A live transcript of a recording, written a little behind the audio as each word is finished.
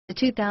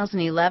The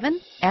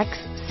 2011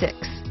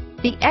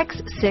 X6. The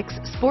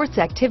X6 Sports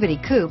Activity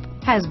Coupe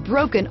has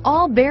broken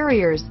all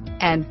barriers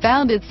and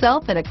found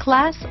itself in a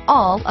class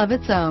all of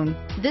its own.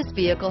 This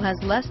vehicle has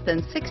less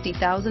than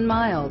 60,000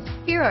 miles.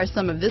 Here are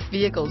some of this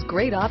vehicle's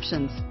great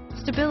options: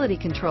 stability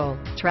control,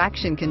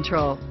 traction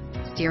control,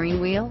 steering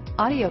wheel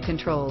audio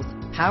controls,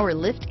 power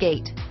lift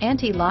gate,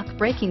 anti-lock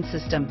braking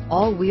system,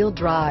 all-wheel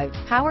drive,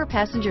 power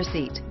passenger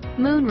seat,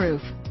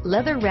 moonroof,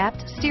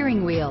 leather-wrapped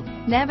steering wheel,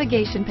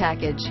 navigation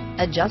package,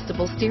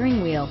 adjustable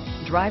steering wheel,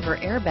 driver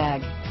airbag,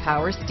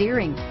 power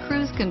steering,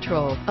 cruise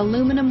control,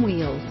 aluminum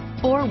wheels,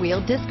 four-wheel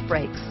disc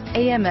brakes,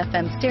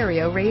 AM/FM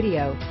stereo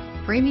radio,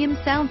 premium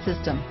sound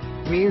system,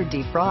 rear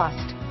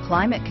defrost,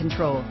 climate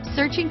control.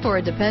 Searching for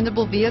a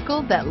dependable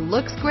vehicle that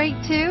looks great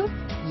too?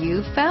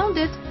 You found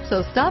it,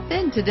 so stop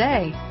in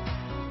today.